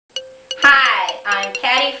I'm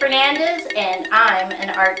Patty Fernandez and I'm an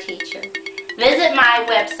art teacher. Visit my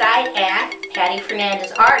website at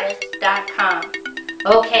pattyfernandezartist.com.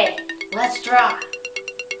 Okay, let's draw.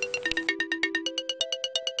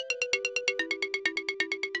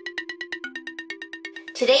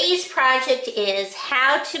 Today's project is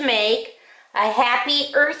how to make a Happy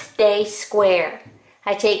Earth Day square.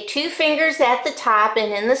 I take 2 fingers at the top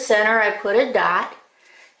and in the center I put a dot.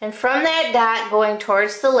 And from that dot going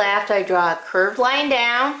towards the left, I draw a curved line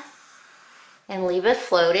down and leave it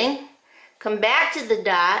floating. Come back to the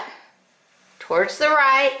dot, towards the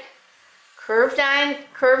right, curved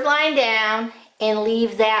line down, and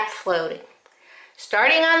leave that floating.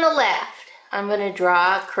 Starting on the left, I'm going to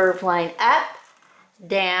draw a curved line up,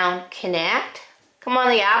 down, connect. Come on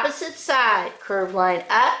the opposite side, curved line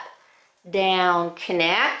up, down,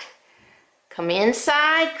 connect. Come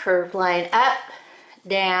inside, curved line up,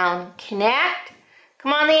 down, connect.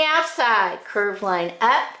 Come on the outside, curved line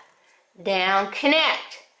up, down,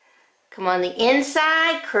 connect. Come on the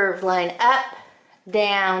inside, curved line up,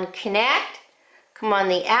 down, connect. Come on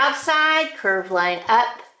the outside, curved line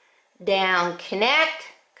up, down, connect.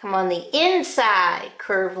 Come on the inside,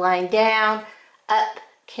 curved line down, up,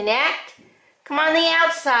 connect. Come on the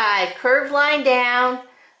outside, curved line down,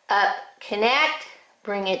 up, connect.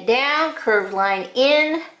 Bring it down, curved line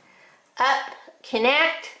in, up,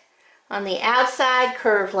 connect. On the outside,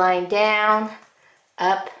 curved line down,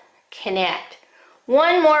 up, connect.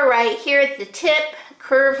 One more right here at the tip,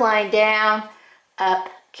 curved line down, up,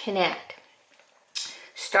 connect.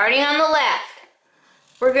 Starting on the left,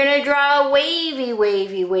 we're going to draw a wavy,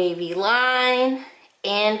 wavy, wavy line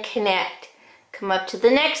and connect. Come up to the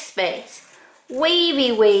next space.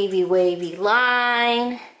 Wavy, wavy, wavy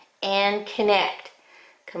line and connect.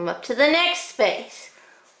 Come up to the next space.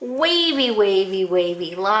 Wavy, wavy,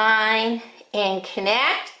 wavy line and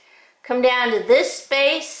connect. Come down to this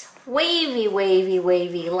space. Wavy, wavy,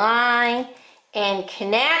 wavy line and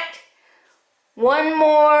connect. One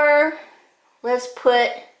more. Let's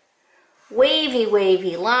put wavy,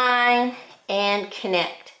 wavy line and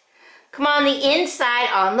connect. Come on the inside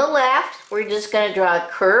on the left. We're just going to draw a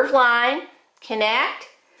curved line, connect,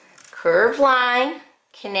 curved line,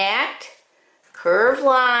 connect, curved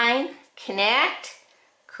line, connect,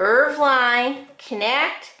 curved line,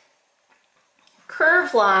 connect,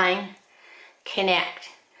 curved line, connect.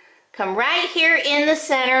 Come right here in the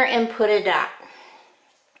center and put a dot.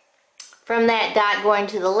 From that dot going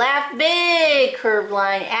to the left, big curved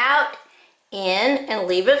line out, in, and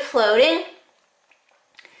leave it floating.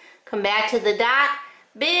 Come back to the dot,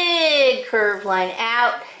 big curved line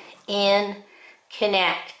out, in,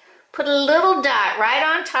 connect. Put a little dot right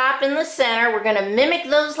on top in the center. We're going to mimic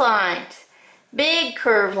those lines. Big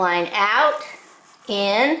curved line out,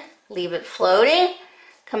 in, leave it floating.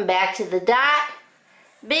 Come back to the dot,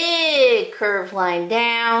 big curved line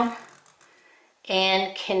down,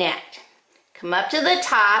 and connect. Come up to the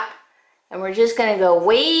top, and we're just going to go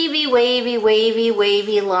wavy, wavy, wavy,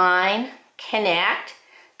 wavy line, connect.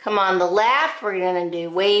 Come on the left, we're going to do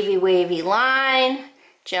wavy, wavy line,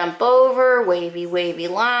 jump over, wavy, wavy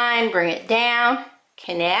line, bring it down,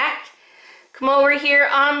 connect. Come over here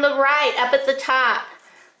on the right, up at the top,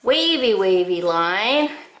 wavy, wavy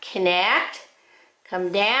line, connect.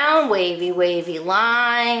 Come down, wavy, wavy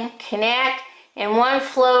line, connect. And one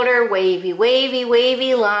floater, wavy, wavy,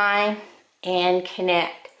 wavy line, and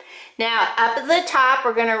connect. Now, up at the top,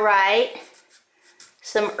 we're going to write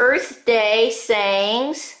some Earth Day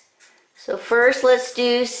sayings. So first, let's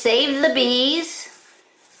do Save the Bees.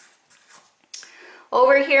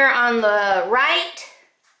 Over here on the right,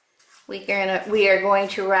 we are going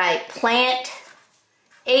to write Plant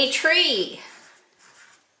a Tree.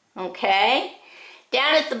 Okay?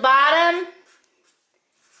 Down at the bottom,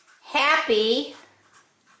 Happy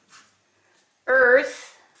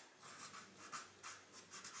Earth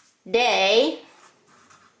Day,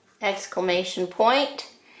 exclamation point.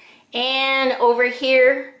 And over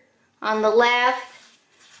here on the left,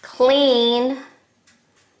 clean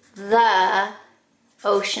the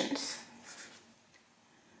oceans.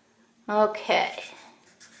 Okay.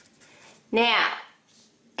 Now,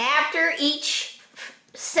 after each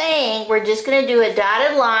saying, we're just going to do a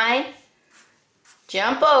dotted line,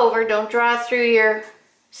 jump over, don't draw through your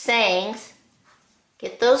sayings,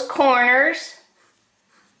 get those corners,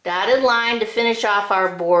 dotted line to finish off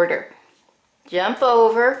our border. Jump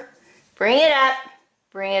over, bring it up,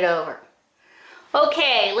 bring it over.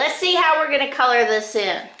 Okay, let's see how we're going to color this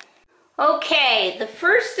in. Okay, the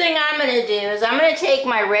first thing I'm going to do is I'm going to take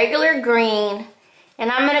my regular green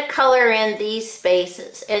and I'm going to color in these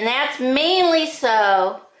spaces. And that's mainly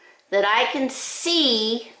so that I can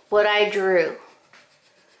see what I drew.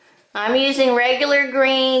 I'm using regular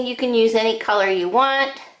green. You can use any color you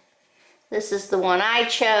want. This is the one I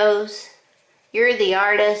chose. You're the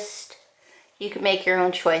artist. You can make your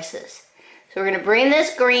own choices. So we're going to bring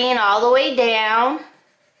this green all the way down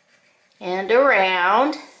and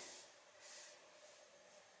around.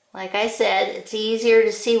 Like I said, it's easier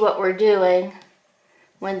to see what we're doing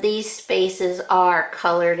when these spaces are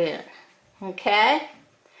colored in. Okay?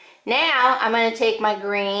 Now I'm going to take my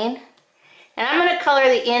green and I'm going to color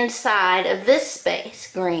the inside of this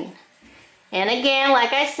space green. And again,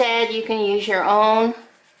 like I said, you can use your own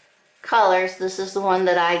colors. This is the one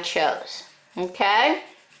that I chose. Okay?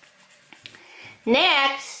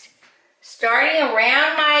 Next, starting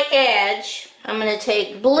around my edge, I'm going to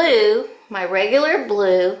take blue, my regular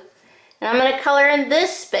blue, and I'm going to color in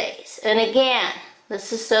this space. And again,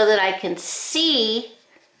 this is so that I can see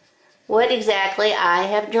what exactly I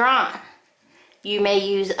have drawn. You may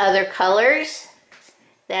use other colors.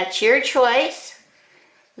 That's your choice.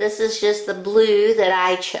 This is just the blue that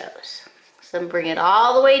I chose. So I'm bring it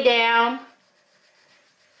all the way down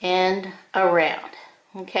and around.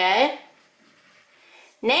 Okay?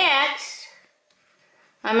 Next,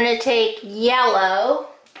 I'm going to take yellow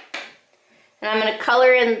and I'm going to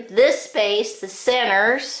color in this space, the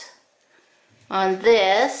centers on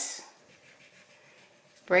this.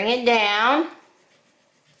 Bring it down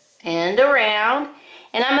and around,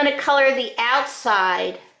 and I'm going to color the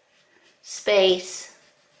outside space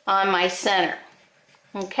on my center.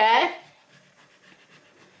 Okay?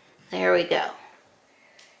 There we go.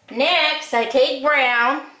 Next, I take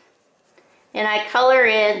brown and I color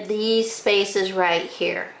in these spaces right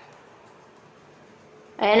here.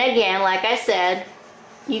 And again, like I said,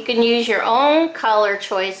 you can use your own color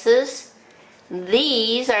choices.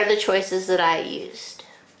 These are the choices that I used.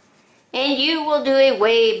 And you will do a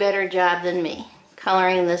way better job than me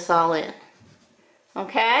coloring this all in.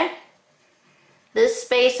 Okay? This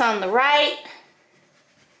space on the right,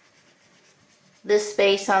 this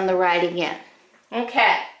space on the right again.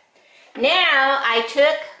 Okay. Now I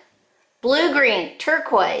took blue-green,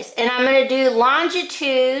 turquoise, and I'm going to do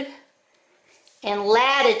longitude and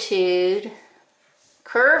latitude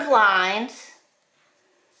curved lines.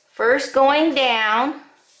 First going down,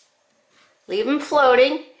 leave them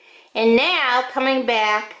floating, and now coming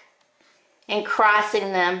back and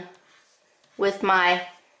crossing them with my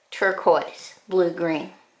turquoise,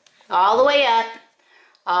 blue-green. All the way up,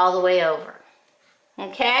 all the way over.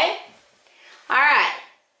 Okay? Alright,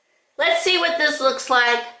 let's see what this looks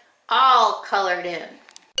like all colored in.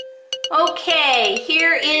 Okay,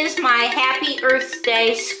 here is my Happy Earth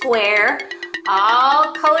Day square,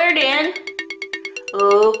 all colored in.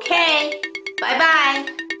 Okay,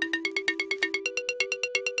 bye-bye.